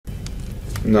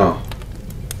No.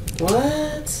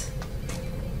 What?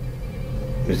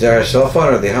 Is there a cell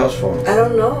phone or the house phone? I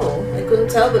don't know. I couldn't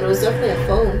tell, but it was definitely a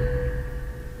phone.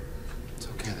 It's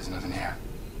okay, there's nothing here.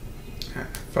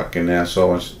 Fucking asshole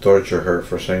wants to torture her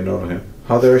for saying no to him.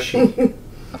 How there is she?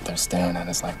 Up there staring at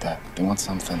us like that. They want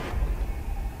something.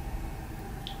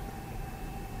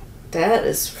 That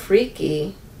is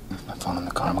freaky. Left my phone in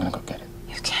the car. I'm gonna go get it.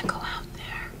 You can't go out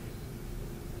there.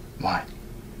 Why?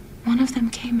 One of them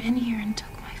came in here and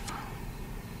took my phone.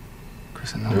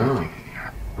 Chris, I know nothing in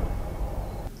here.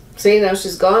 See, now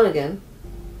she's gone again.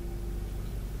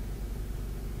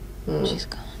 She's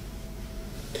gone.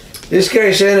 This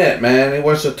guy's in it, man. He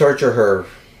wants to torture her.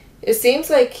 It seems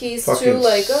like he's Fucking too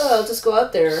like, oh, I'll just go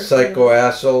out there. Psycho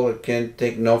asshole that can't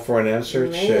take no for an answer.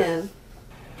 Man. Shit.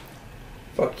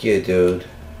 Fuck you, dude.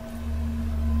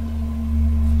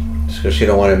 Just because you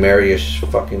don't want to marry your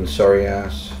fucking sorry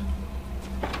ass.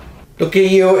 Look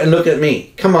at you and look at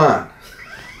me. Come on.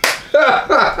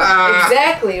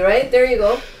 Exactly, right? There you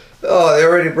go. Oh, they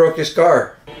already broke his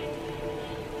car.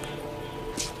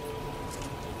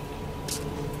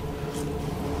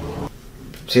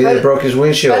 See, they broke his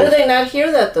windshield. How did they not hear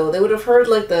that, though? They would have heard,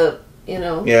 like, the, you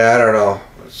know. Yeah, I don't know.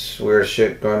 It's weird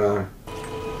shit going on.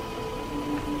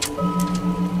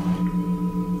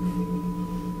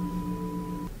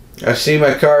 I see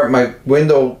my car, my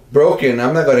window broken.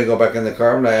 I'm not going to go back in the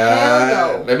car. I'm like,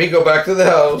 no. Let me go back to the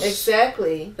house.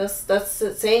 Exactly. That's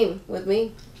the same with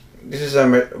me. This is a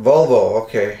Volvo.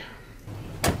 Okay.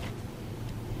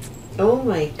 Oh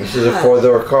my god. This is a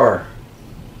 4-door car.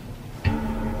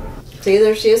 See,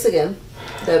 there she is again.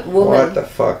 That woman. What the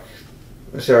fuck?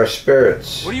 These are our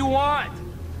spirits. What do you want?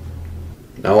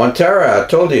 I want Tara. I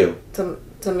told you.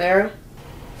 Tamara.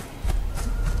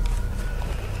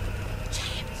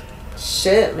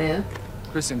 Shit, man.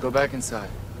 Kristen, go back inside.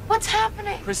 What's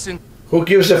happening? Kristen. Who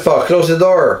gives a fuck? Close the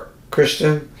door,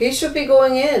 Christian. He should be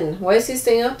going in. Why is he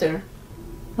staying out there?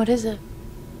 What is it?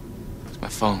 It's my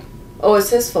phone. Oh, it's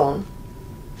his phone.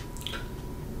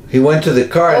 He went to the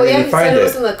car and Oh yeah, didn't he find said it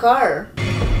was it. in the car.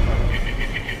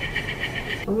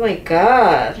 Oh my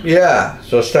god. Yeah,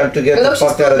 so it's time to get And the look, she's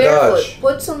fuck out still of barefoot. Dodge.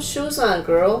 Put some shoes on,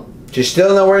 girl. She's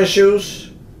still not wearing shoes?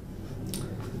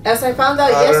 As I found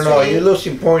out I don't know. yesterday, You're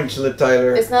losing points, Liv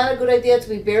Tyler. it's not a good idea to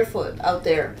be barefoot out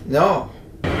there. No.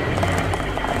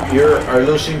 You are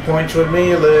losing points with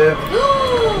me, Liv.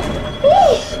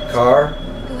 Car?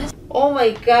 Oh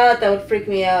my god, that would freak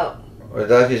me out. Or is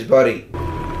that his buddy?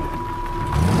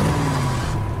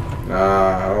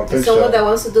 Nah, I don't think It's someone so. that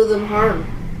wants to do them harm.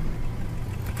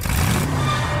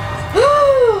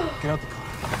 Get out the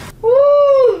car.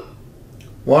 Woo!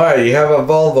 Why? You have a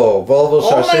Volvo. Volvos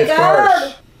Oh are my safe God.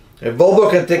 cars. If Volvo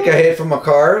can take a hit from a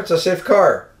car, it's a safe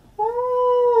car.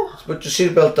 Oh Just put your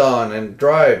seatbelt on and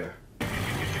drive.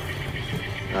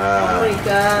 my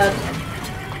god.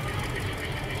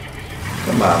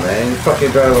 Come on, man. You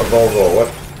fucking drive a Volvo. What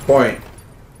point?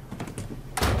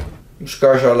 These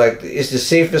cars are like, it's the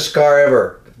safest car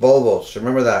ever. Volvos.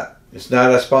 Remember that. It's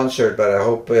not a sponsored, but I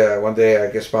hope one day I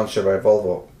get sponsored by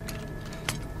Volvo. I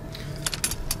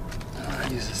don't know how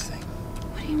to use this thing.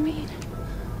 What do you mean?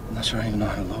 I'm not sure I even know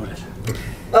how to load it.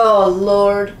 Oh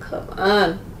lord, come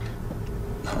on.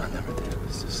 No, I never did. It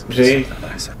was just... See?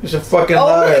 He's a fucking Oh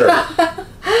liar. my god.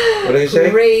 What did he say?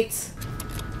 Great.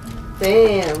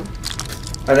 Damn.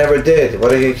 I never did.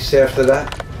 What did he say after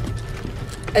that?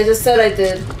 I just said I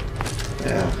did.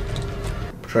 Yeah.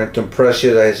 Trying to impress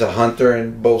you that he's a hunter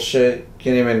and bullshit.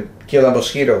 Can't even kill a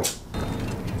mosquito.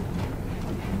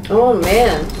 Oh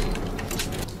man.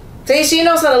 See, she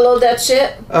knows how to load that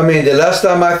shit. I mean, the last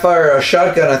time I fired a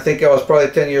shotgun, I think I was probably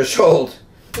 10 years old.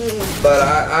 But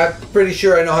I'm pretty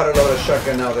sure I know how to load a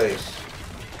shotgun nowadays.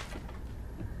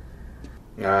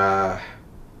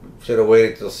 Should have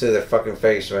waited till see their fucking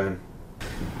face, man.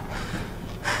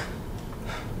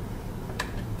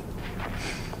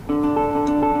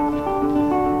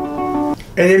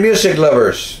 And your music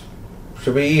lovers.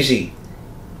 Should be easy.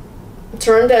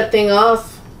 Turn that thing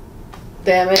off.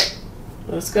 Damn it.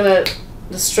 It's gonna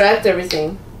distract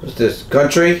everything. What's this?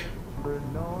 Country?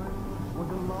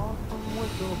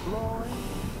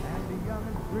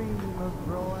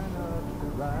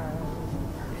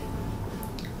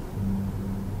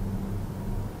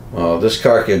 Well, this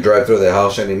car can drive through the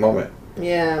house any moment.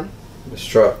 Yeah. This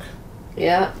truck.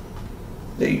 Yeah.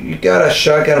 You got a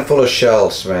shotgun full of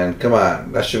shells, man. Come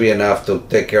on. That should be enough to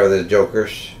take care of the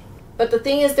jokers. But the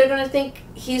thing is, they're gonna think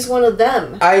he's one of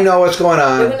them. I know what's going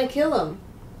They're on. gonna kill him.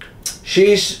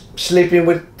 She's sleeping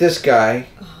with this guy.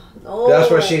 No.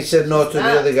 That's why she said no she's to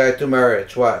not. the other guy to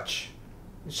marriage. Watch.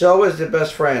 It's always the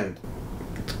best friend.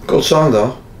 Cool song,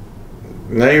 though.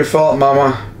 Not your fault,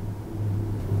 Mama.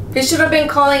 He should have been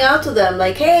calling out to them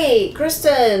like, "Hey,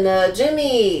 Kristen,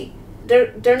 Jimmy,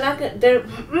 they're not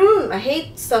gonna, I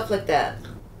hate stuff like that."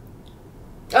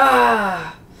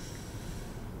 Ah.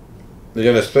 You're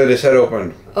gonna split his head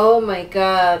open. Oh my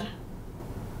God.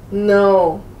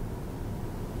 No.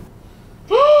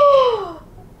 Oh.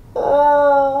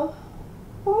 Oh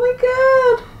my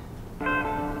God.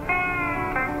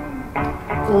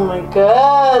 Oh my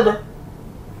God.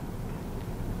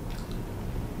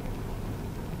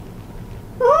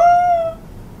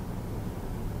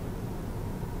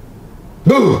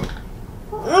 Boo!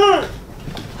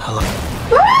 Hello.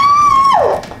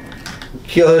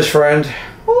 Kill his friend.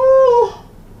 Oh,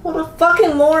 what a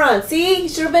fucking moron. See? He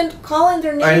should have been calling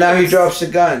their names. And now he drops the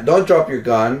gun. Don't drop your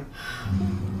gun.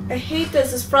 I hate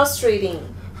this. It's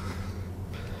frustrating.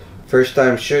 First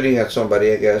time shooting at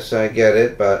somebody, I guess. I get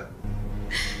it, but...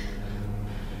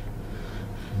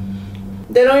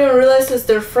 They don't even realize it's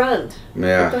their friend.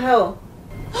 Yeah. What the hell?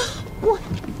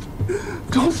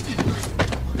 Don't.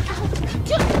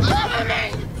 Get off of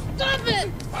me! Stop it!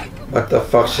 What the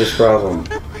fuck's his problem?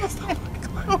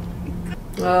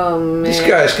 Oh man. This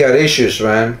guy's got issues,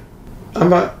 man.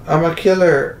 I'm a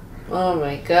killer. Oh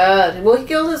my God. Well, he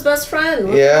killed his best friend.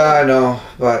 What Yeah, I know,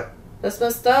 but... That's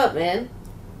messed up, man.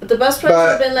 But the best friend should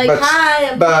have been like, "Hi,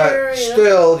 I'm but here."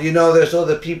 still, you know, there's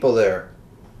other people there.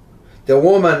 The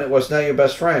woman was not your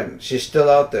best friend. She's still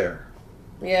out there.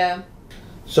 Yeah.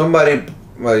 Somebody,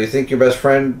 well, you think your best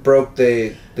friend broke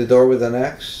the door with an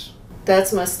axe?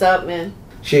 That's messed up, man.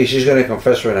 She's gonna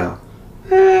confess right now.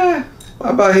 What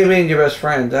about him being your best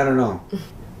friend? I don't know.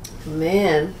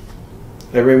 Man.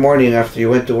 Every morning after you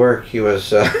went to work, he was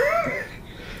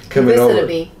coming Visited over.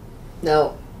 me.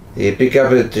 No. Did you pick up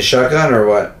the shotgun or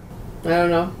what? I don't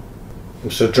know.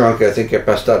 I'm so drunk, I think I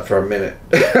passed out for a minute.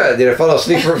 Did I fall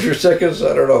asleep for a few seconds?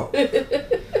 I don't know.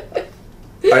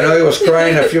 I know he was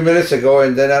crying a few minutes ago,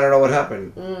 and then I don't know what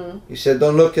happened. He said,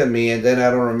 "Don't look at me," and then I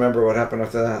don't remember what happened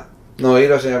after that. No, he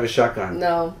doesn't have a shotgun.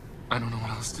 No. I don't know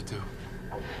what else to do.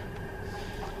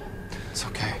 It's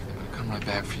okay. I'm gonna come right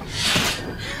back for you.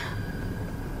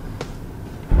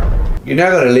 You're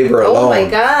not going to leave her alone. Oh my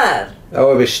God. That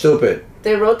would be stupid.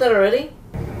 They wrote that already?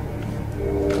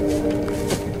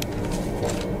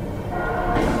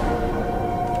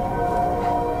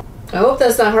 I hope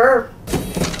that's not her.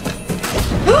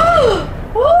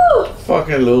 Woo!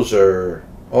 Fucking loser.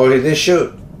 Oh, he did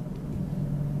shoot.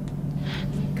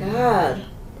 God.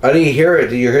 I didn't hear it.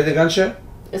 Did you hear the gunshot?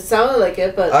 It sounded like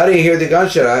it, but I didn't hear the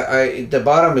gunshot. I at the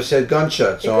bottom it said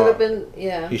gunshot. it So could have been,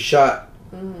 yeah. he shot.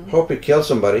 Hope he killed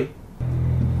somebody.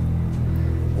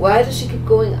 Why does she keep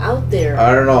going out there?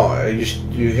 I don't know.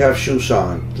 You have shoes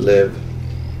on, Liv.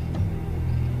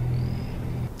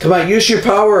 Come on, use your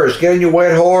powers. Get on your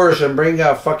white horse and bring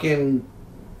a fucking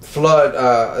flood,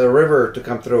 a river to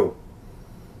come through.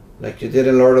 Like you did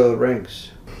in Lord of the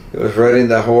Rings. He was riding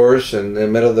the horse in the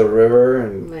middle of the river Oh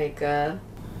and... my God.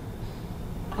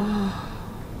 Oh.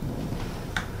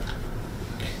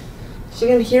 She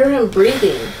can hear him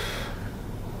breathing.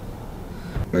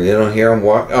 You don't hear him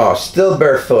walk. Oh, still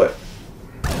barefoot.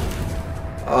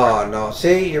 Oh no!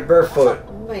 See, you're barefoot.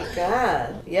 Oh my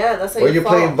God. Yeah, that's how Were you you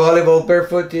fall. playing volleyball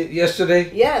barefoot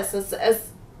yesterday? Yes, as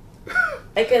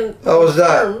I can How was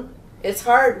that? confirm, it's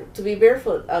hard to be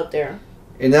barefoot out there.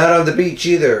 And not on the beach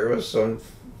either. It was on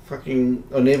fucking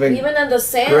uneven. Even in the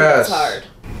sand, grass. it's hard.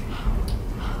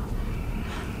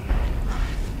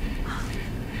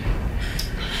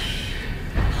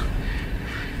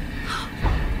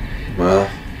 Well,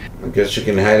 I guess you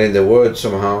can hide in the woods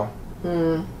somehow.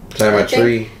 Climb a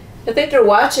tree. I think they're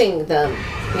watching them,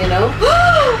 you know?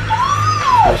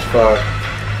 That's fuck.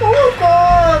 Oh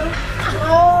God!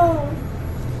 No!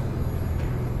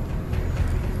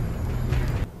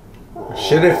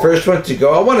 She the first one to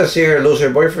go. I want to see her lose her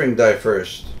boyfriend die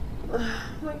first. Oh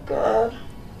my God.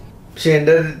 See, and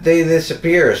then they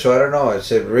disappear, so I don't know.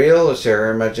 Is it real? Is it her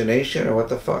imagination, or what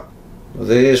the fuck? Well,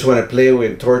 they just want to play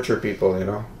with and torture people, you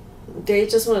know? They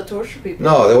just want to torture people.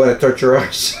 No, they want to torture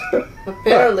us.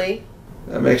 Apparently.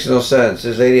 That makes no sense.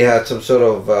 This lady had some sort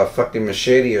of fucking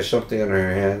machete or something in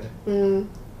her hand.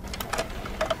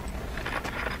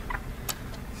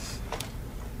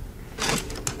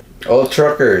 All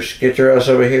truckers, get your ass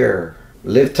over here.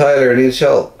 Liv Tyler needs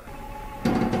help.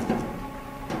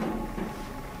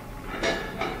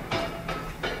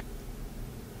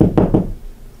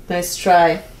 Nice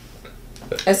try.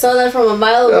 I saw that from a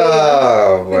mile away.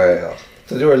 Oh, well.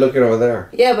 So you were looking over there.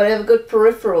 Yeah, but I have a good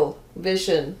peripheral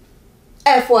vision.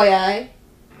 FYI.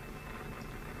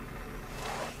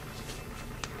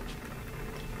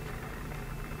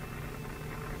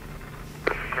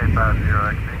 Okay,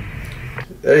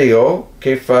 There you go.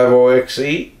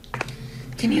 K50XE.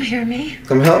 Can you hear me?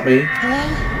 Come help me.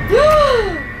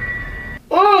 Hello?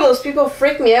 Oh, those people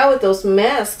freak me out with those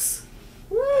masks.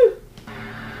 Woo.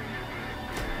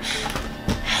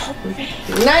 Help me.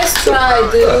 Nice try,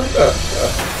 dude.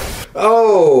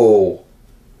 Oh.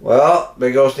 Well,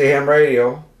 there goes the ham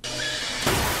radio.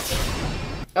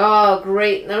 Oh,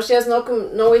 great. Now she has no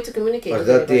way to communicate. Was with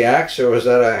that the anybody. axe or was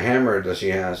that a hammer that she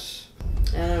has?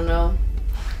 I don't know.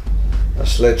 A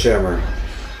sledgehammer.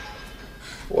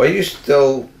 Why you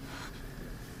still...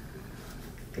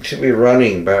 You should be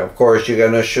running, but of course you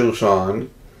got no shoes on.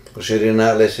 Because you did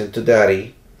not listen to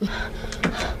Daddy.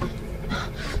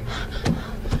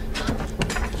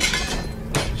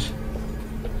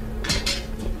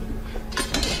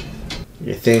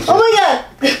 You think... Oh my god!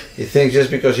 You think just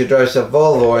because he drives a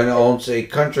Volvo and owns a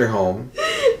country home,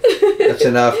 that's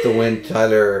enough to win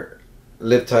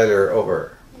Liv Tyler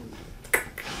over?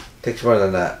 Takes more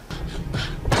than that.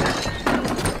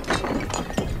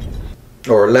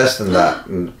 Or less than that.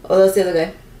 And Oh, that's the other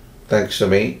guy. thanks to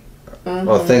me.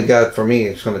 Well, thank God for me,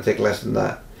 it's going to take less than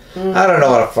that. I don't know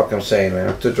what the fuck I'm saying, man.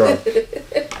 I'm too drunk.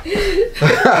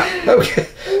 Okay.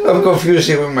 I'm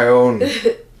confusing with my own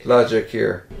logic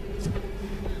here.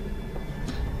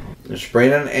 You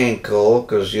sprained an ankle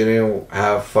because you didn't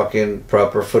have fucking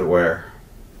proper footwear.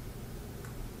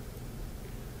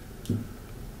 Oh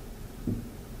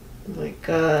my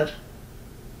god.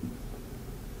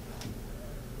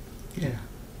 Yeah.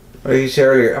 What did you say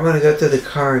earlier? I'm gonna go to the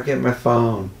car and get my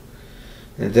phone.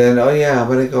 And then, oh yeah, I'm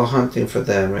gonna go hunting for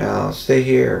them. I'll stay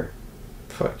here.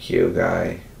 Fuck you,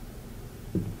 guy.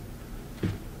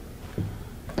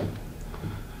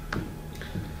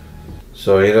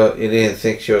 So he didn't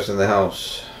think she was in the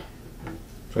house.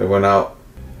 So he went out.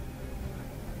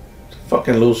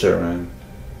 Fucking loser, man.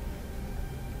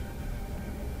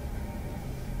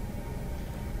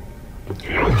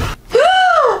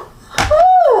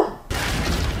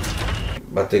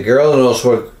 But the girl knows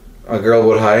what a girl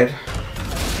would hide.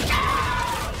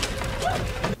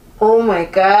 Oh my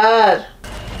god.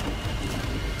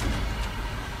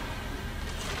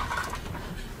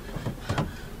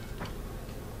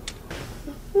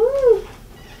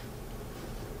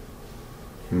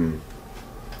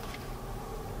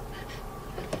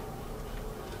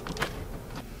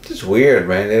 It's weird,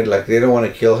 man. They don't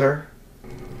want to kill her.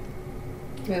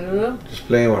 I don't know. Just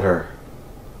playing with her.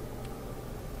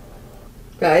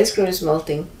 The ice cream is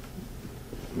melting.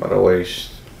 What a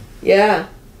waste. Yeah.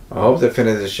 I hope they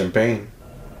finish the champagne.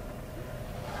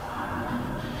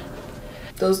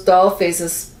 Those doll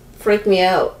faces freak me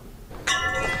out.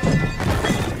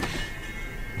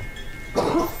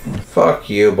 Fuck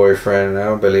you, boyfriend. I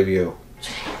don't believe you.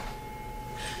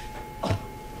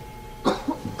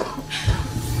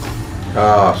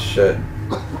 Oh, shit.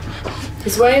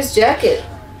 He's wearing his jacket.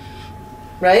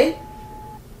 Right?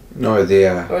 No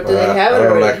idea. Or do they have it I don't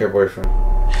already? like her boyfriend.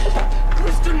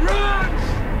 Kristen, run!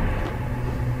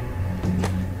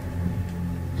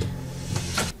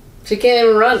 She can't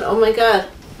even run. Oh my god.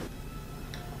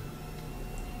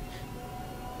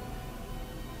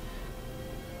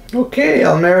 Okay,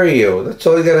 I'll marry you. That's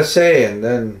all you gotta say, and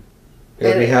then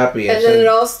you'll be happy. And then it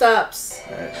all stops.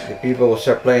 The people will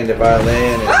start playing the violin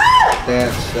and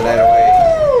dance the night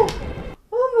away.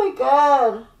 Oh my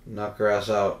god. Knock her ass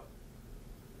out.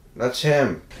 That's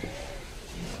him.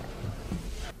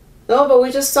 No, but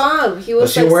we just saw him. He was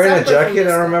Was he like, wearing a separate from jacket? I this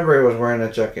don't guy. remember he was wearing a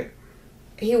jacket.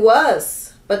 He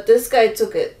was. But this guy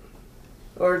took it.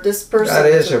 Or this person. That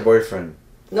is took her boyfriend.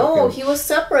 No, Fucking- he was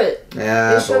separate.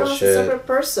 Yeah, They showed him as a bullshit. separate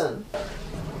person.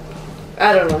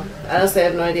 I don't know. Honestly, I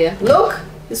have no idea. Look!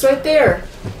 He's right there.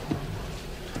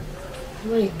 Oh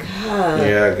my god.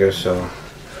 Yeah, I guess so.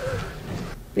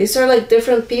 These are like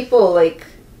different people, like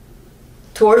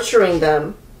torturing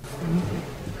them.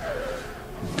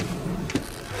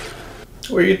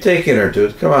 Where are you taking her,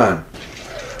 dude? Come on.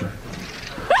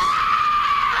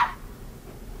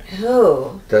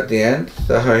 Oh, Is that the end? Is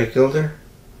that how he killed her?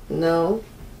 no.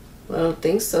 I don't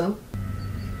think so.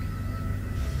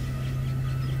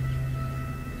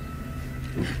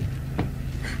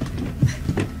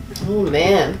 Oh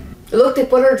man. Look, they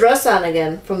put her dress on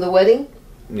again from the wedding.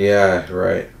 Yeah,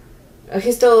 right. Oh,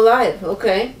 he's still alive.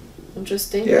 Okay.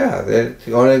 Interesting. Yeah, they're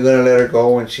only gonna let her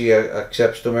go when she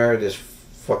accepts to marry this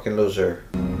fucking loser.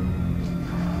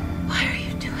 Why are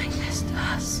you doing this to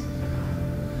us?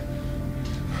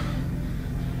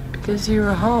 Because you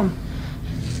were home.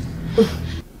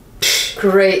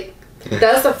 Great.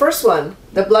 That's the first one.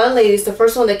 The blonde lady's the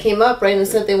first one that came up, right? And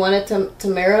said they wanted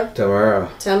Tamara,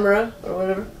 or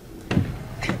whatever.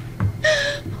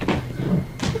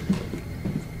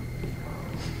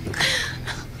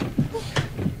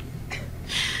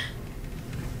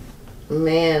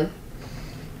 Man.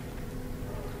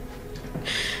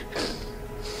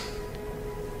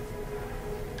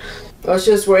 Oh,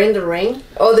 she was wearing the ring?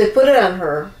 Oh, they put it on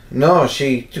her. No,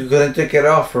 she couldn't take it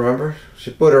off, remember?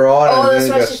 She put her on and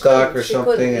then it got stuck or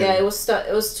something. Yeah, it was stuck.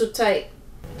 It was too tight.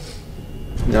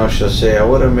 Now she'll say, I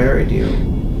would have married you.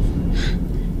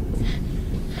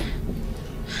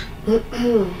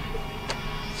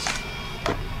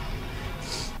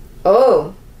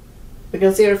 Oh. We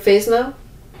can see her face now?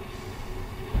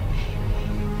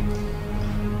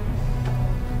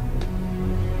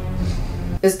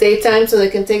 It's daytime so they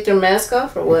can take their mask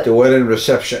off or what? The wedding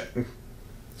reception.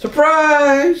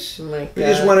 Surprise! Oh my God. We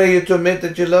just wanted you to admit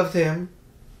that you loved him.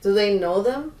 Do they know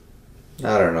them?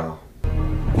 I don't know.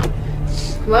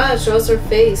 Come on, show us her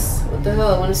face. What the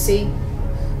hell? I want to see.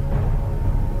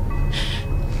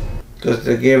 Because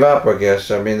they gave up, I guess.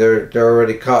 I mean, they're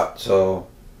already caught, so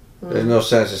there's no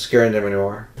sense in scaring them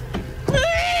anymore.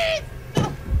 Please!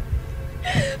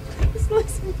 Please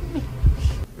listen to me.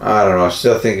 I don't know. I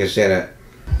still think it's in it.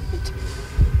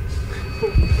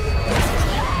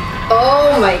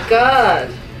 Oh my God.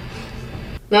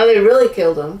 Now they really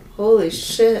killed him. Holy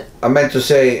shit. I meant to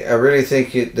say, I really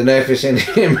think the knife is in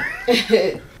him.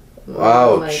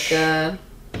 Oh my Ouch. God.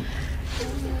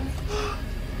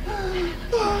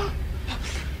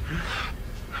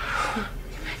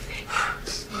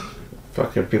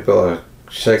 Fucking people are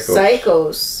psychos.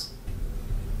 Psychos.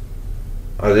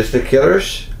 Are these the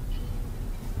killers?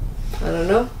 I don't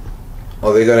know.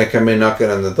 Or they're gonna come in knocking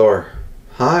on the door?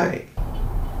 Hi.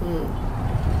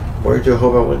 Where are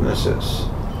Jehovah's Witnesses?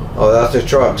 Oh, that's the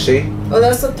truck, see? Oh,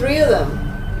 that's the three of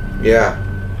them. Yeah.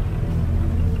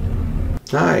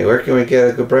 Hi, where can we get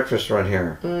a good breakfast around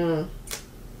here?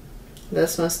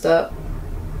 That's messed up.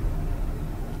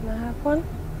 Can I have one?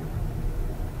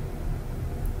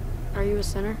 Are you a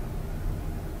sinner?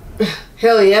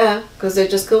 Hell yeah, because they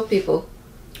just kill people.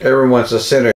 Everyone's a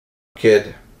sinner,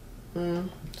 kid.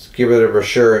 Just give it a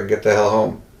brochure and get the hell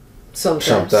home.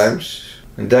 Sometimes.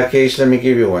 In that case, let me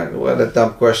give you one. What a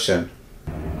dumb question.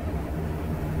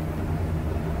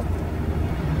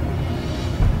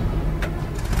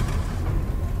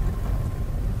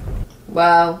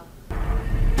 Wow.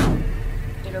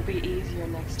 It'll be easier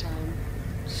next time.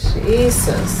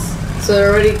 Jesus. So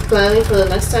they're already planning for the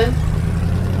next time?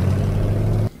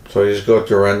 So you just go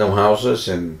to random houses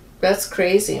and... That's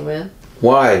crazy, man.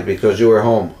 Why? Because you were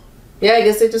home. Yeah, I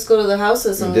guess they just go to the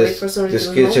houses and wait for somebody to These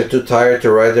come kids home. are too tired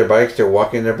to ride their bikes. They're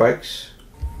walking their bikes.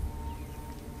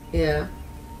 Yeah.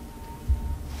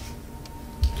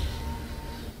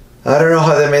 I don't know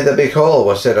how they made the big hole.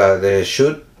 Was it they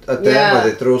shoot at them Yeah. or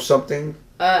they threw something?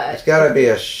 I It's gotta be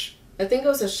a... think it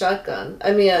was a shotgun.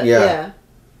 I mean, Yeah. yeah.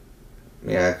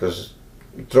 Yeah, because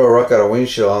you throw a rock at a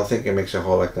windshield, I don't think it makes a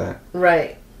hole like that.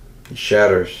 Right. It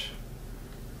shatters.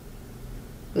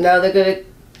 Now they're gonna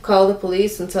call the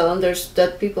police and tell them there's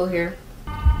dead people here.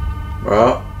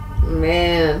 Well,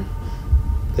 Man.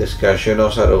 this guy sure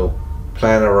knows how to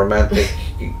plan a romantic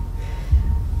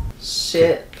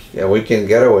Shit. weekend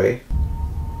getaway.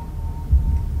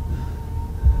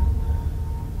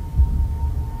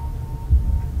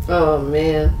 Oh,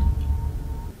 man.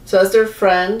 So that's their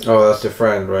friend. Oh, that's the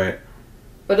friend, right?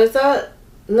 But I thought...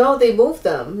 No, they moved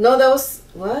them. No, that was...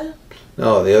 What?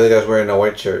 No, the other guy's wearing a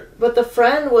white shirt. But the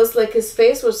friend was like... His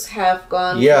face was half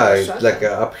gone. from Yeah, the it's shotgun. like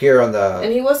up here on the...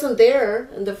 And he wasn't there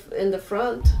in the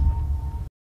front.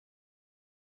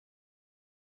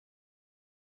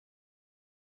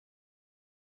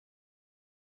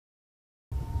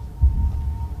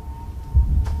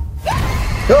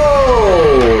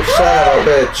 Oh, son of a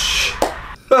bitch.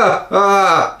 Ha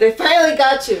ha. They finally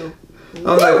got you.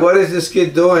 I'm like, what is this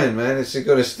kid doing, man? Is he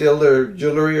going to steal their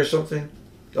jewelry or something?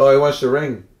 Oh, he wants the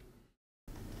ring.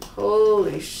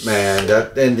 Holy shit. Man,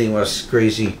 that ending was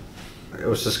crazy. It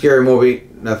was a scary movie.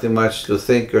 Nothing much to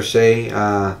think or say,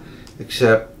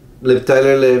 except Liv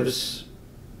Tyler lives.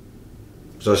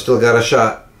 So I still got a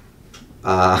shot.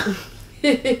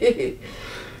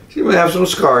 She might have some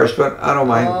scars, but I don't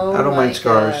mind. Oh I don't my mind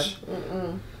scars.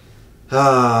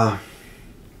 God.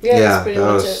 Yeah, Yeah, that's pretty that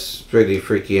much was pretty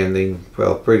freaky ending.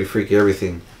 Well, pretty freaky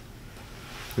everything.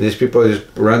 These people are just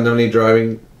randomly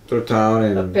driving through town it.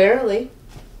 and Apparently.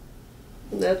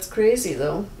 That's crazy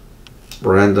though.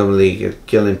 randomly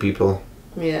killing people.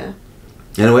 Yeah.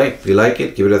 Anyway, if you like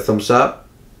it, give it a thumbs up.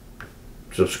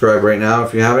 Subscribe right now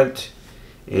if you haven't.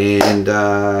 And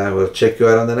we'll check you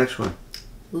out on the next one.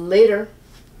 Later.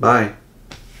 Bye.